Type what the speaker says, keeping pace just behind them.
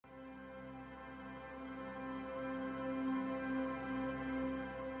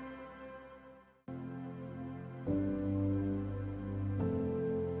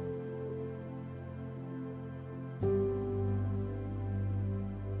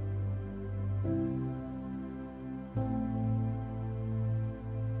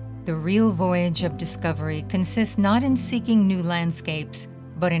The real voyage of discovery consists not in seeking new landscapes,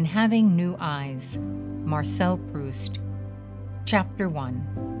 but in having new eyes. Marcel Proust. Chapter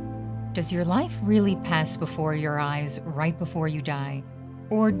 1. Does your life really pass before your eyes right before you die?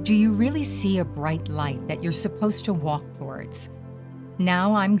 Or do you really see a bright light that you're supposed to walk towards?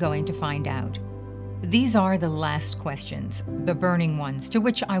 Now I'm going to find out. These are the last questions, the burning ones, to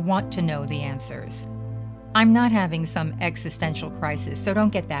which I want to know the answers. I'm not having some existential crisis, so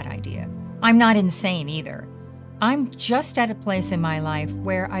don't get that idea. I'm not insane either. I'm just at a place in my life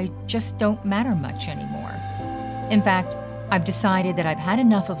where I just don't matter much anymore. In fact, I've decided that I've had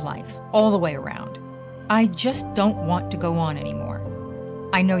enough of life, all the way around. I just don't want to go on anymore.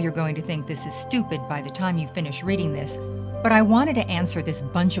 I know you're going to think this is stupid by the time you finish reading this, but I wanted to answer this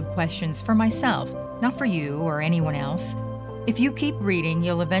bunch of questions for myself, not for you or anyone else. If you keep reading,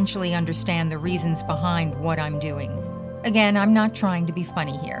 you'll eventually understand the reasons behind what I'm doing. Again, I'm not trying to be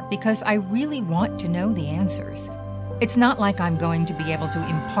funny here, because I really want to know the answers. It's not like I'm going to be able to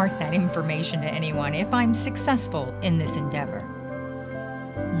impart that information to anyone if I'm successful in this endeavor.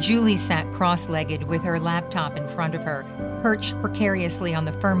 Julie sat cross-legged with her laptop in front of her, perched precariously on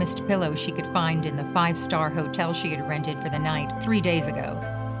the firmest pillow she could find in the 5-star hotel she had rented for the night 3 days ago,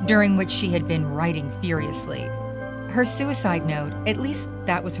 during which she had been writing furiously. Her suicide note, at least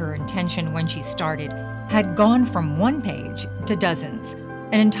that was her intention when she started, had gone from 1 page to dozens,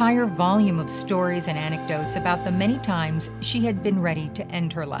 an entire volume of stories and anecdotes about the many times she had been ready to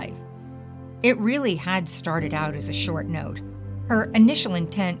end her life. It really had started out as a short note. Her initial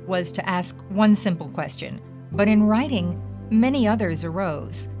intent was to ask one simple question, but in writing, many others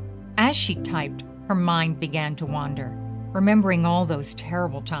arose. As she typed, her mind began to wander, remembering all those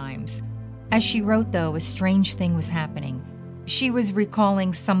terrible times. As she wrote, though, a strange thing was happening. She was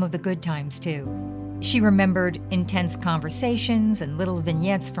recalling some of the good times, too. She remembered intense conversations and little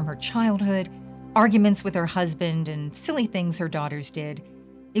vignettes from her childhood, arguments with her husband, and silly things her daughters did.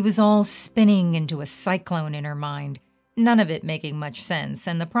 It was all spinning into a cyclone in her mind, none of it making much sense,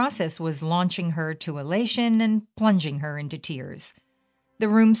 and the process was launching her to elation and plunging her into tears. The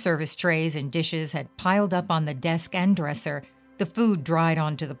room service trays and dishes had piled up on the desk and dresser, the food dried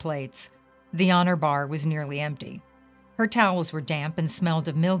onto the plates. The honor bar was nearly empty. Her towels were damp and smelled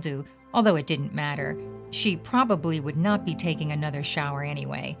of mildew, although it didn't matter. She probably would not be taking another shower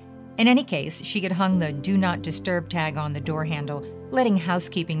anyway. In any case, she had hung the Do Not Disturb tag on the door handle, letting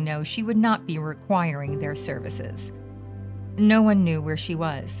housekeeping know she would not be requiring their services. No one knew where she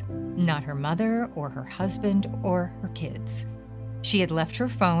was, not her mother or her husband or her kids. She had left her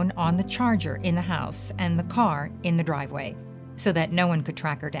phone on the charger in the house and the car in the driveway, so that no one could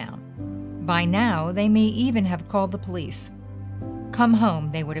track her down. By now, they may even have called the police. Come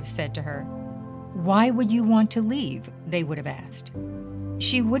home, they would have said to her. Why would you want to leave? They would have asked.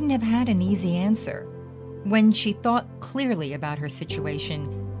 She wouldn't have had an easy answer. When she thought clearly about her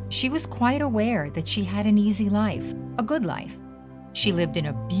situation, she was quite aware that she had an easy life, a good life. She lived in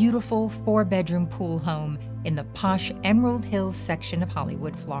a beautiful 4-bedroom pool home in the posh Emerald Hills section of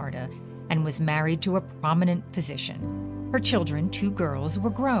Hollywood, Florida, and was married to a prominent physician. Her children, 2 girls, were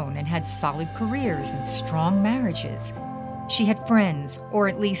grown and had solid careers and strong marriages. She had friends, or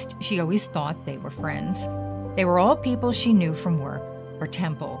at least she always thought they were friends. They were all people she knew from work, or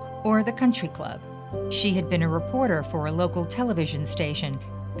temple, or the country club. She had been a reporter for a local television station,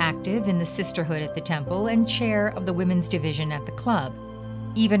 active in the sisterhood at the temple and chair of the women's division at the club.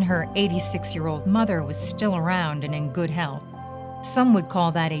 Even her 86-year-old mother was still around and in good health. Some would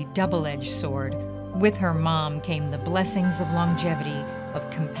call that a double-edged sword. With her mom came the blessings of longevity, of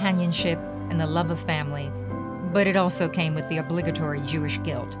companionship, and the love of family, but it also came with the obligatory Jewish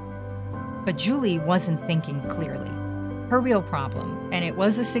guilt. But Julie wasn't thinking clearly. Her real problem, and it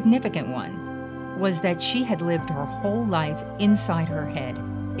was a significant one, was that she had lived her whole life inside her head,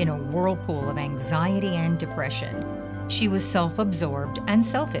 in a whirlpool of anxiety and depression. She was self-absorbed and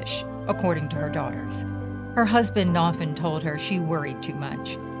selfish, according to her daughters. Her husband often told her she worried too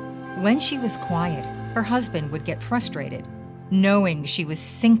much. When she was quiet, her husband would get frustrated, knowing she was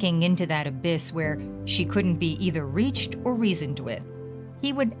sinking into that abyss where she couldn't be either reached or reasoned with.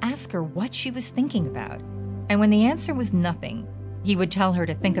 He would ask her what she was thinking about, and when the answer was nothing, he would tell her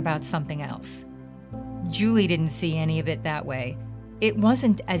to think about something else. Julie didn't see any of it that way. It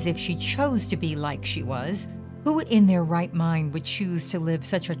wasn't as if she chose to be like she was. Who in their right mind would choose to live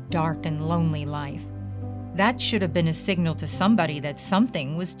such a dark and lonely life? That should have been a signal to somebody that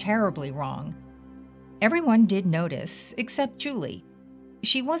something was terribly wrong. Everyone did notice, except Julie.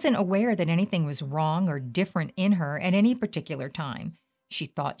 She wasn't aware that anything was wrong or different in her at any particular time. She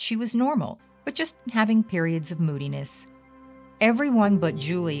thought she was normal, but just having periods of moodiness. Everyone but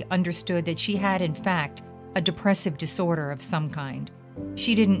Julie understood that she had, in fact, a depressive disorder of some kind.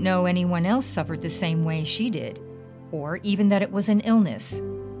 She didn't know anyone else suffered the same way she did, or even that it was an illness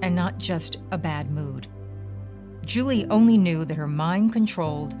and not just a bad mood. Julie only knew that her mind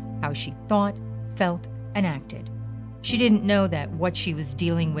controlled how she thought, felt, and acted. She didn't know that what she was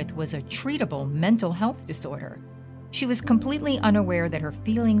dealing with was a treatable mental health disorder. She was completely unaware that her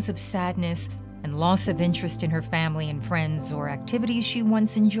feelings of sadness and loss of interest in her family and friends or activities she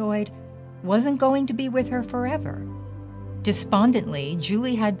once enjoyed wasn't going to be with her forever. Despondently,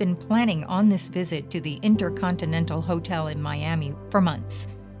 Julie had been planning on this visit to the Intercontinental Hotel in Miami for months,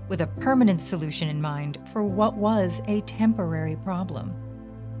 with a permanent solution in mind for what was a temporary problem.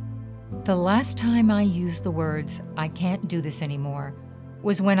 The last time I used the words, "I can't do this anymore,"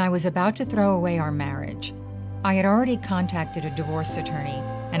 was when I was about to throw away our marriage. I had already contacted a divorce attorney,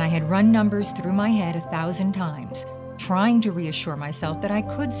 and I had run numbers through my head 1,000 times, trying to reassure myself that I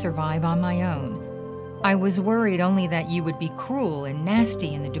could survive on my own. I was worried only that you would be cruel and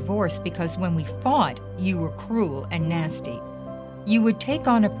nasty in the divorce because when we fought, you were cruel and nasty. You would take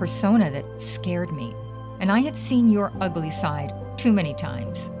on a persona that scared me, and I had seen your ugly side too many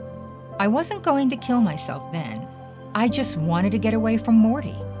times. I wasn't going to kill myself then. I just wanted to get away from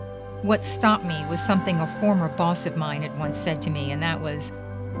Morty. What stopped me was something a former boss of mine had once said to me, and that was,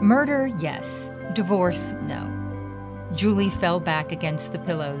 "Murder, yes. Divorce, no." Julie fell back against the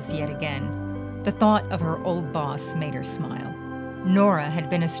pillows yet again. The thought of her old boss made her smile. Nora had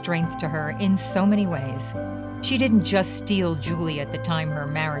been a strength to her in so many ways. She didn't just steal Julie at the time her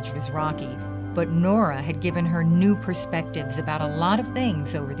marriage was rocky, but Nora had given her new perspectives about a lot of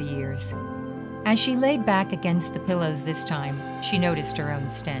things over the years. As she laid back against the pillows this time, she noticed her own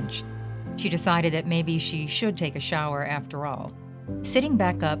stench. She decided that maybe she should take a shower after all. Sitting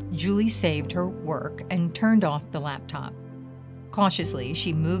back up, Julie saved her work and turned off the laptop. Cautiously,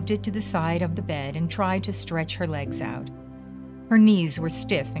 she moved it to the side of the bed and tried to stretch her legs out. Her knees were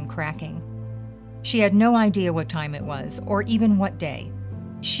stiff and cracking. She had no idea what time it was, or even what day.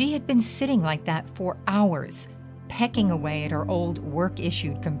 She had been sitting like that for hours, pecking away at her old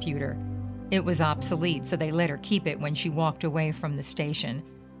work-issued computer. It was obsolete, so they let her keep it when she walked away from the station.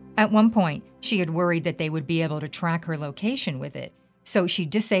 At one point, she had worried that they would be able to track her location with it, so she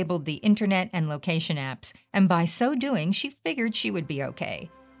disabled the internet and location apps, and by so doing, she figured she would be okay.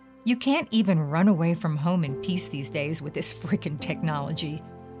 You can't even run away from home in peace these days with this frickin' technology.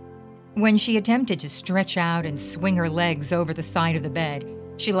 When she attempted to stretch out and swing her legs over the side of the bed,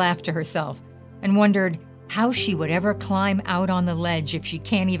 she laughed to herself and wondered how she would ever climb out on the ledge if she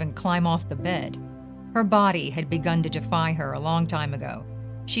can't even climb off the bed. Her body had begun to defy her a long time ago.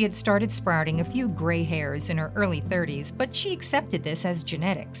 She had started sprouting a few gray hairs in her early 30s, but she accepted this as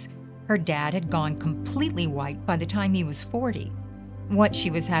genetics. Her dad had gone completely white by the time he was 40. What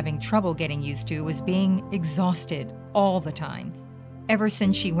she was having trouble getting used to was being exhausted all the time. Ever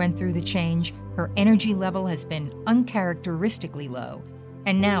since she went through the change, her energy level has been uncharacteristically low.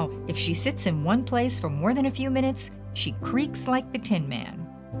 And now, if she sits in one place for more than a few minutes, she creaks like the Tin Man.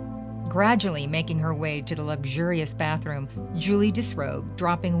 Gradually making her way to the luxurious bathroom, Julie disrobed,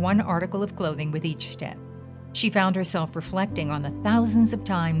 dropping one article of clothing with each step. She found herself reflecting on the thousands of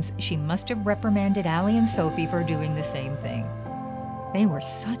times she must have reprimanded Allie and Sophie for doing the same thing. They were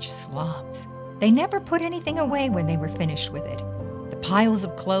such slobs. They never put anything away when they were finished with it. The piles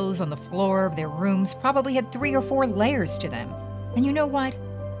of clothes on the floor of their rooms probably had 3 or 4 layers to them. And you know what?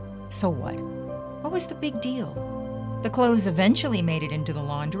 So what? What was the big deal? The clothes eventually made it into the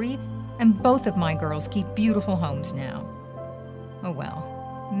laundry, and both of my girls keep beautiful homes now. Oh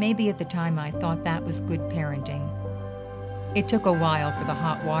well, maybe at the time I thought that was good parenting. It took a while for the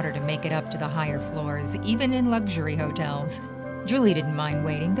hot water to make it up to the higher floors, even in luxury hotels. Julie didn't mind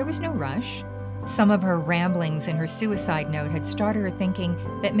waiting. There was no rush. Some of her ramblings in her suicide note had started her thinking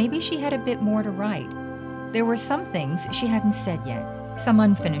that maybe she had a bit more to write. There were some things she hadn't said yet, some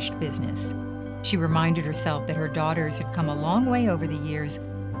unfinished business. She reminded herself that her daughters had come a long way over the years,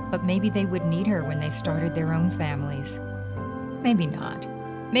 but maybe they would need her when they started their own families. Maybe not.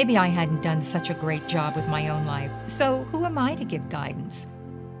 Maybe I hadn't done such a great job with my own life, so who am I to give guidance?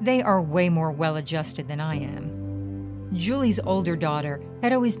 They are way more well-adjusted than I am. Julie's older daughter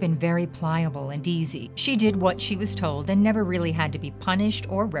had always been very pliable and easy. She did what she was told and never really had to be punished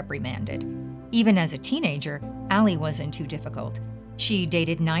or reprimanded. Even as a teenager, Allie wasn't too difficult. She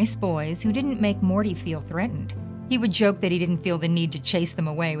dated nice boys who didn't make Morty feel threatened. He would joke that he didn't feel the need to chase them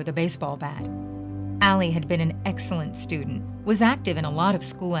away with a baseball bat. Allie had been an excellent student, was active in a lot of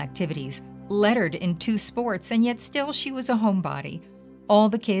school activities, lettered in 2 sports, and yet still she was a homebody. All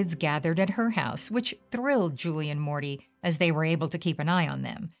the kids gathered at her house, which thrilled Julie and Morty as they were able to keep an eye on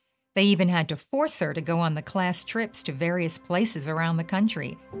them. They even had to force her to go on the class trips to various places around the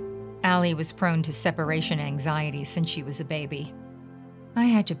country. Allie was prone to separation anxiety since she was a baby. I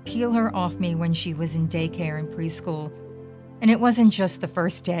had to peel her off me when she was in daycare and preschool. And it wasn't just the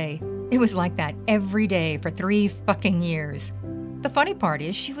first day. It was like that every day for 3 fucking years. The funny part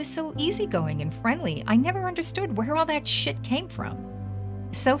is she was so easygoing and friendly, I never understood where all that shit came from.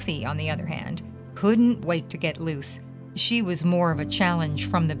 Sophie, on the other hand, couldn't wait to get loose. She was more of a challenge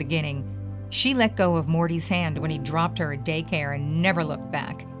from the beginning. She let go of Morty's hand when he dropped her at daycare and never looked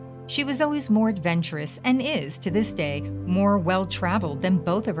back. She was always more adventurous and is, to this day, more well-traveled than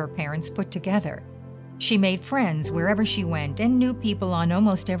both of her parents put together. She made friends wherever she went and knew people on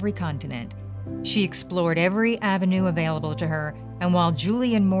almost every continent. She explored every avenue available to her, and while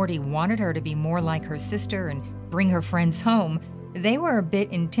Julie and Morty wanted her to be more like her sister and bring her friends home, they were a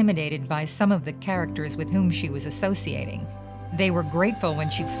bit intimidated by some of the characters with whom she was associating. They were grateful when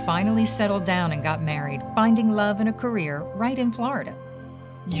she finally settled down and got married, finding love and a career right in Florida.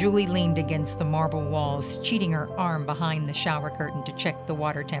 Julie leaned against the marble walls, cheating her arm behind the shower curtain to check the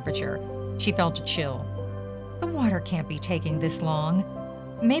water temperature. She felt a chill. The water can't be taking this long.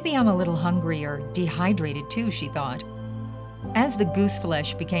 Maybe I'm a little hungry or dehydrated too, she thought. As the goose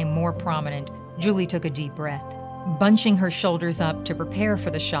flesh became more prominent, Julie took a deep breath. Bunching her shoulders up to prepare for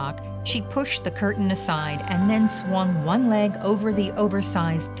the shock, she pushed the curtain aside and then swung one leg over the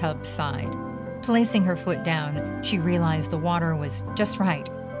oversized tub side. Placing her foot down, she realized the water was just right.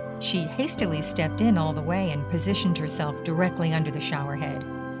 She hastily stepped in all the way and positioned herself directly under the shower head.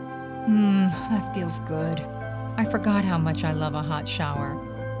 That feels good. I forgot how much I love a hot shower.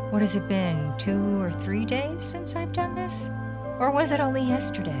 What has it been, 2 or 3 days since I've done this? Or was it only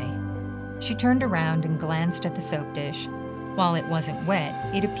yesterday? She turned around and glanced at the soap dish. While it wasn't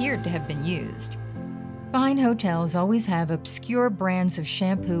wet, it appeared to have been used. Fine hotels always have obscure brands of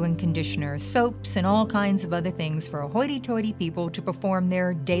shampoo and conditioner, soaps, and all kinds of other things for hoity-toity people to perform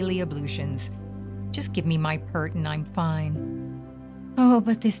their daily ablutions. Just give me my pert and I'm fine. Oh,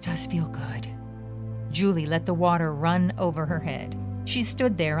 but this does feel good. Julie let the water run over her head. She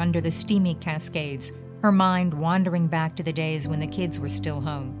stood there under the steamy cascades, her mind wandering back to the days when the kids were still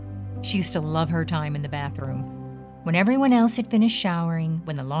home. She used to love her time in the bathroom. When everyone else had finished showering,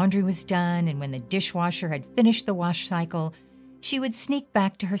 when the laundry was done, and when the dishwasher had finished the wash cycle, she would sneak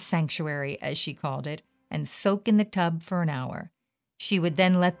back to her sanctuary, as she called it, and soak in the tub for an hour. She would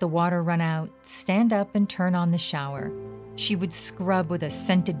then let the water run out, stand up and turn on the shower. She would scrub with a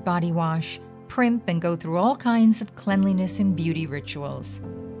scented body wash, primp, and go through all kinds of cleanliness and beauty rituals.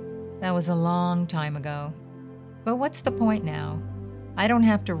 That was a long time ago. But what's the point now? I don't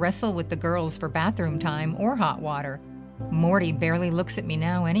have to wrestle with the girls for bathroom time or hot water. Morty barely looks at me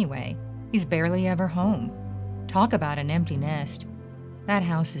now anyway. He's barely ever home. Talk about an empty nest. That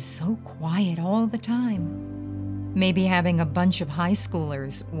house is so quiet all the time. Maybe having a bunch of high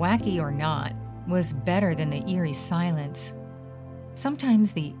schoolers, wacky or not, was better than the eerie silence.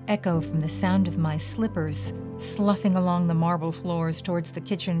 Sometimes the echo from the sound of my slippers sloughing along the marble floors towards the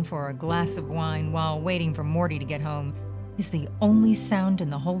kitchen for a glass of wine while waiting for Morty to get home is the only sound in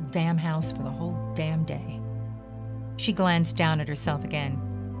the whole damn house for the whole damn day. She glanced down at herself again.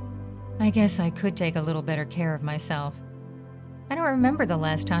 I guess I could take a little better care of myself. I don't remember the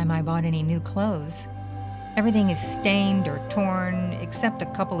last time I bought any new clothes. Everything is stained or torn, except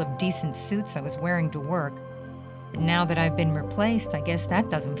a couple of decent suits I was wearing to work. But now that I've been replaced, I guess that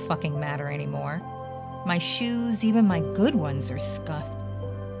doesn't fucking matter anymore. My shoes, even my good ones, are scuffed.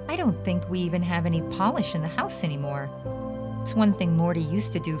 I don't think we even have any polish in the house anymore. It's one thing Morty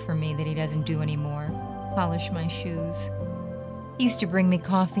used to do for me that he doesn't do anymore. Polish my shoes. He used to bring me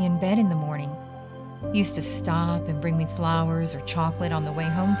coffee in bed in the morning. He used to stop and bring me flowers or chocolate on the way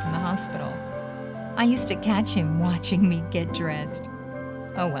home from the hospital. I used to catch him watching me get dressed.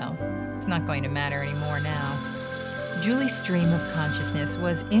 Oh well, it's not going to matter anymore now. Julie's stream of consciousness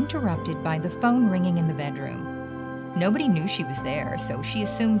was interrupted by the phone ringing in the bedroom. Nobody knew she was there, so she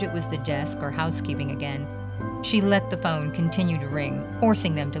assumed it was the desk or housekeeping again. She let the phone continue to ring,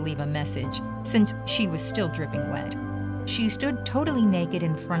 forcing them to leave a message, since she was still dripping wet. She stood totally naked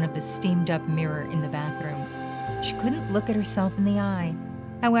in front of the steamed-up mirror in the bathroom. She couldn't look at herself in the eye.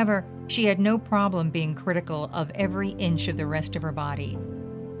 However, she had no problem being critical of every inch of the rest of her body.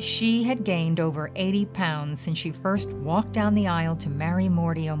 She had gained over 80 pounds since she first walked down the aisle to marry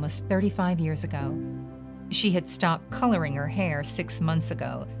Morty almost 35 years ago. She had stopped coloring her hair 6 months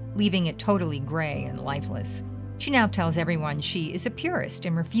ago, leaving it totally gray and lifeless. She now tells everyone she is a purist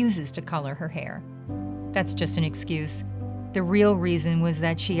and refuses to color her hair. That's just an excuse. The real reason was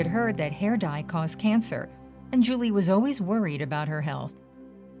that she had heard that hair dye caused cancer, and Julie was always worried about her health.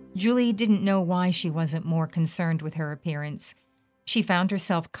 Julie didn't know why she wasn't more concerned with her appearance. She found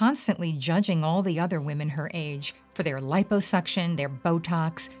herself constantly judging all the other women her age for their liposuction, their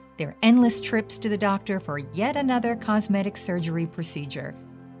Botox, their endless trips to the doctor for yet another cosmetic surgery procedure.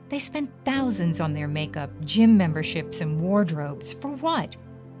 They spent thousands on their makeup, gym memberships, and wardrobes. For what?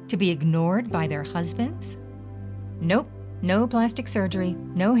 To be ignored by their husbands? Nope, no plastic surgery,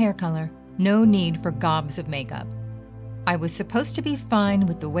 no hair color, no need for gobs of makeup. I was supposed to be fine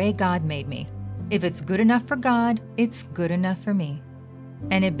with the way God made me. If it's good enough for God, it's good enough for me.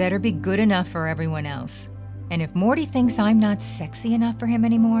 And it better be good enough for everyone else. And if Morty thinks I'm not sexy enough for him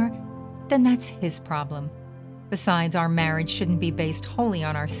anymore, then that's his problem. Besides, our marriage shouldn't be based wholly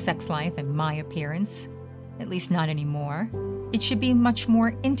on our sex life and my appearance. At least not anymore. It should be much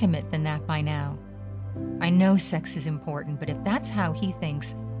more intimate than that by now. I know sex is important, but if that's how he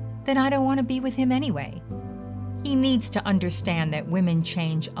thinks, then I don't want to be with him anyway. He needs to understand that women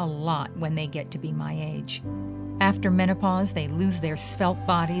change a lot when they get to be my age. After menopause, they lose their svelte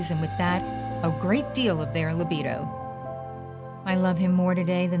bodies, and with that, a great deal of their libido. I love him more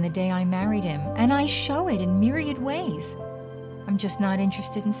today than the day I married him, and I show it in myriad ways. I'm just not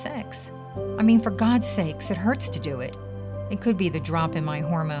interested in sex. I mean, for God's sakes, it hurts to do it. It could be the drop in my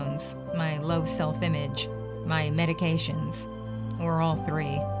hormones, my low self-image, my medications, or all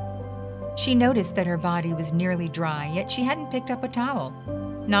three. She noticed that her body was nearly dry, yet she hadn't picked up a towel.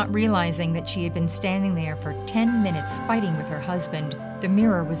 Not realizing that she had been standing there for 10 minutes fighting with her husband, the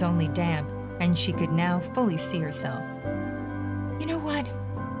mirror was only damp, and she could now fully see herself. You know what?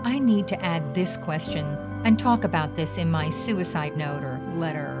 I need to add this question and talk about this in my suicide note or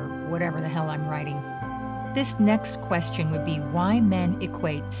letter or whatever the hell I'm writing. This next question would be why men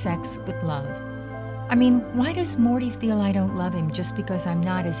equate sex with love. I mean, why does Morty feel I don't love him just because I'm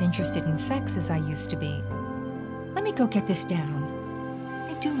not as interested in sex as I used to be? Let me go get this down.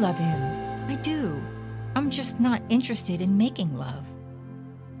 I do love him. I do. I'm just not interested in making love.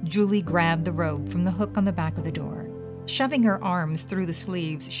 Julie grabbed the robe from the hook on the back of the door. Shoving her arms through the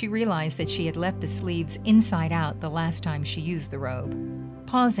sleeves, she realized that she had left the sleeves inside out the last time she used the robe.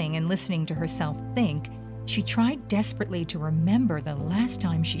 Pausing and listening to herself think, she tried desperately to remember the last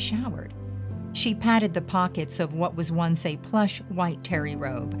time she showered. She patted the pockets of what was once a plush white terry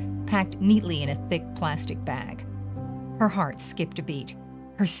robe, packed neatly in a thick plastic bag. Her heart skipped a beat.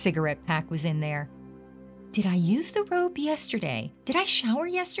 Her cigarette pack was in there. Did I use the robe yesterday? Did I shower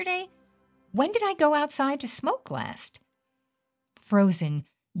yesterday? When did I go outside to smoke last? Frozen,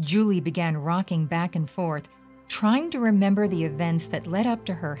 Julie began rocking back and forth, trying to remember the events that led up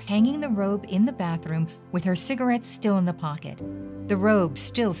to her hanging the robe in the bathroom with her cigarette still in the pocket. The robe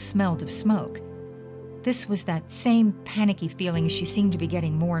still smelled of smoke. This was that same panicky feeling she seemed to be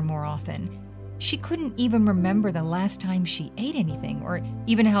getting more and more often. She couldn't even remember the last time she ate anything, or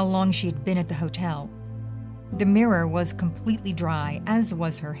even how long she had been at the hotel. The mirror was completely dry, as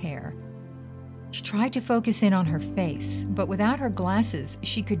was her hair. She tried to focus in on her face, but without her glasses,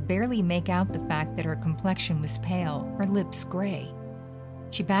 she could barely make out the fact that her complexion was pale, her lips gray.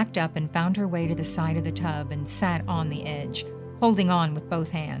 She backed up and found her way to the side of the tub and sat on the edge, holding on with both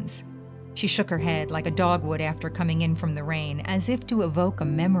hands. She shook her head like a dog would after coming in from the rain, as if to evoke a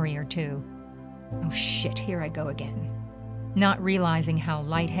memory or two. Oh shit, here I go again. Not realizing how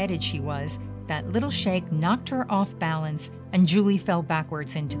lightheaded she was, that little shake knocked her off balance and Julie fell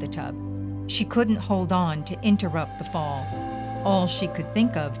backwards into the tub. She couldn't hold on to interrupt the fall. All she could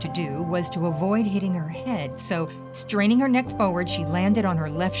think of to do was to avoid hitting her head, so straining her neck forward, she landed on her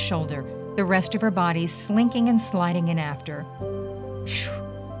left shoulder, the rest of her body slinking and sliding in after. Phew,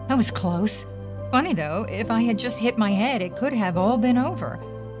 that was close. Funny though, if I had just hit my head, it could have all been over.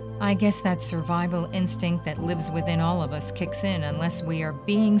 I guess that survival instinct that lives within all of us kicks in unless we are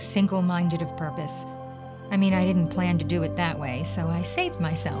being single-minded of purpose. I mean, I didn't plan to do it that way, so I saved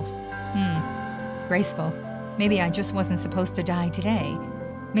myself. Graceful. Maybe I just wasn't supposed to die today.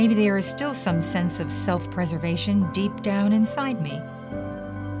 Maybe there is still some sense of self-preservation deep down inside me.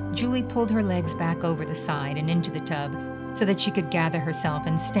 Julie pulled her legs back over the side and into the tub so that she could gather herself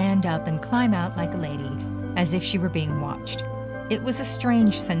and stand up and climb out like a lady, as if she were being watched. It was a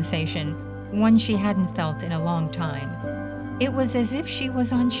strange sensation, one she hadn't felt in a long time. It was as if she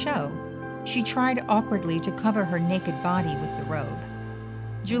was on show. She tried awkwardly to cover her naked body with the robe.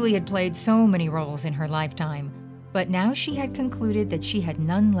 Julie had played so many roles in her lifetime, but now she had concluded that she had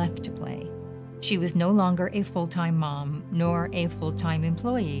none left to play. She was no longer a full-time mom, nor a full-time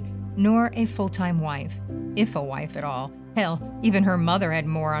employee, nor a full-time wife, if a wife at all. Hell, even her mother had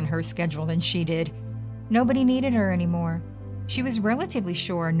more on her schedule than she did. Nobody needed her anymore. She was relatively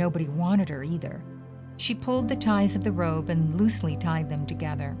sure nobody wanted her either. She pulled the ties of the robe and loosely tied them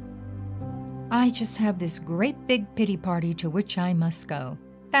together. I just have this great big pity party to which I must go.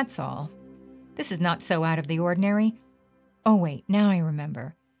 That's all. This is not so out of the ordinary. Oh wait, now I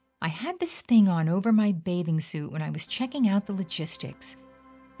remember. I had this thing on over my bathing suit when I was checking out the logistics.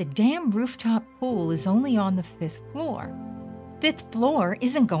 The damn rooftop pool is only on the 5th floor. 5th floor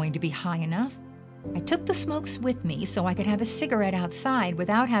isn't going to be high enough. I took the smokes with me so I could have a cigarette outside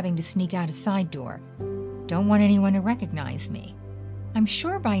without having to sneak out a side door. Don't want anyone to recognize me. I'm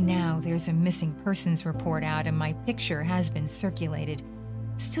sure by now there's a missing persons report out and my picture has been circulated.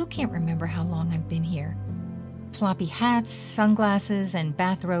 Still can't remember how long I've been here. Floppy hats, sunglasses, and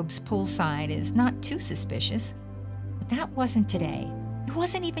bathrobes poolside is not too suspicious. But that wasn't today. It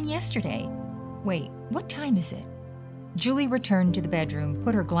wasn't even yesterday. Wait, what time is it? Julie returned to the bedroom,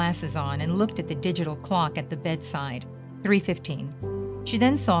 put her glasses on, and looked at the digital clock at the bedside. 3:15. She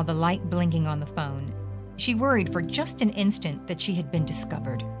then saw the light blinking on the phone. She worried for just an instant that she had been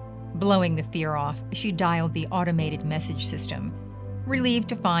discovered. Blowing the fear off, she dialed the automated message system. Relieved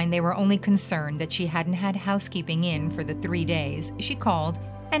to find they were only concerned that she hadn't had housekeeping in for the 3 days, she called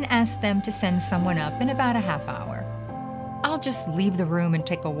and asked them to send someone up in about a half hour. I'll just leave the room and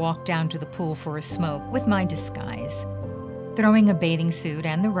take a walk down to the pool for a smoke with my disguise. Throwing a bathing suit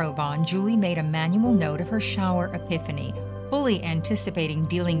and the robe on, Julie made a manual note of her shower epiphany, fully anticipating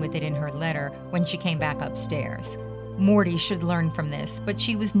dealing with it in her letter when she came back upstairs. Morty should learn from this, but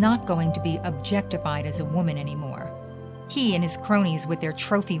she was not going to be objectified as a woman anymore. He and his cronies with their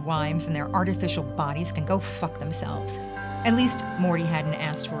trophy wives and their artificial bodies can go fuck themselves. At least Morty hadn't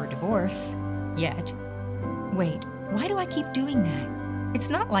asked for a divorce. Yet. Wait, why do I keep doing that? It's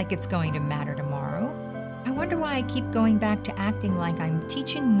not like it's going to matter tomorrow. I wonder why I keep going back to acting like I'm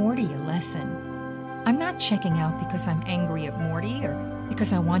teaching Morty a lesson. I'm not checking out because I'm angry at Morty or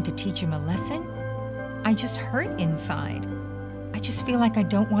because I want to teach him a lesson. I just hurt inside. I just feel like I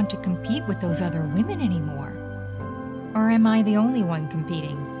don't want to compete with those other women anymore. Or am I the only one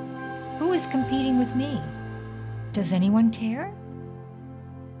competing? Who is competing with me? Does anyone care?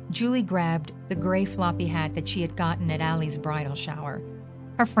 Julie grabbed the gray floppy hat that she had gotten at Allie's bridal shower.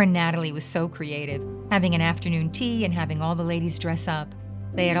 Her friend Natalie was so creative, having an afternoon tea and having all the ladies dress up.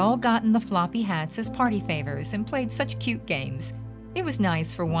 They had all gotten the floppy hats as party favors and played such cute games. It was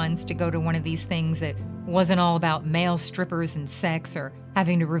nice for once to go to one of these things that wasn't all about male strippers and sex or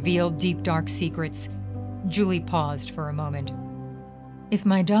having to reveal deep, dark secrets. Julie paused for a moment. If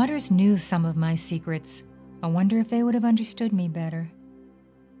my daughters knew some of my secrets, I wonder if they would have understood me better.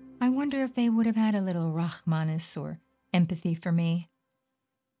 I wonder if they would have had a little Rahmanis or empathy for me.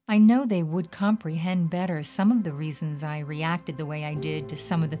 I know they would comprehend better some of the reasons I reacted the way I did to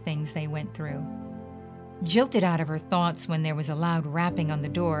some of the things they went through. Jilted out of her thoughts when there was a loud rapping on the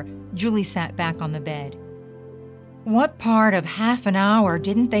door, Julie sat back on the bed. What part of half an hour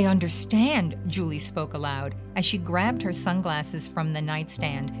didn't they understand? Julie spoke aloud as she grabbed her sunglasses from the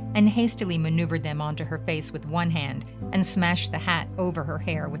nightstand and hastily maneuvered them onto her face with one hand and smashed the hat over her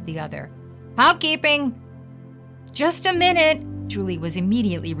hair with the other. Housekeeping! Just a minute! Julie was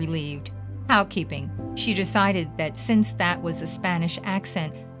immediately relieved. Housekeeping. She decided that since that was a Spanish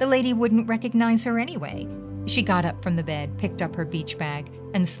accent, the lady wouldn't recognize her anyway. She got up from the bed, picked up her beach bag,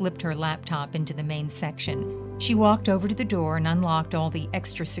 and slipped her laptop into the main section. She walked over to the door and unlocked all the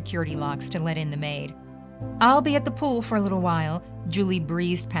extra security locks to let in the maid. I'll be at the pool for a little while. Julie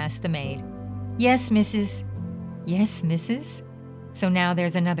breezed past the maid. Yes, Mrs. Yes, Mrs.? So now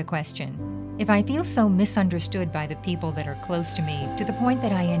there's another question. If I feel so misunderstood by the people that are close to me to the point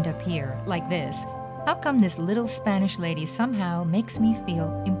that I end up here, like this, how come this little Spanish lady somehow makes me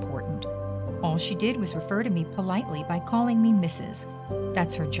feel important? All she did was refer to me politely by calling me Mrs.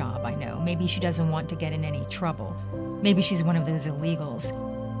 That's her job, I know. Maybe she doesn't want to get in any trouble. Maybe she's one of those illegals.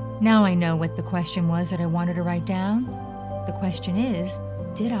 Now I know what the question was that I wanted to write down. The question is,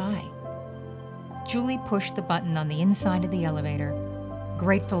 did I? Julie pushed the button on the inside of the elevator,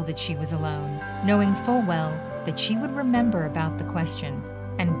 grateful that she was alone, knowing full well that she would remember about the question,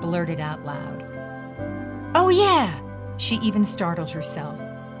 and blurted out loud. Oh yeah! She even startled herself.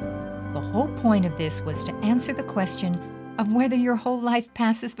 The whole point of this was to answer the question of whether your whole life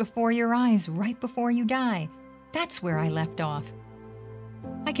passes before your eyes right before you die. That's where I left off.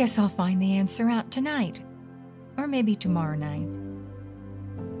 I guess I'll find the answer out tonight. Or maybe tomorrow night.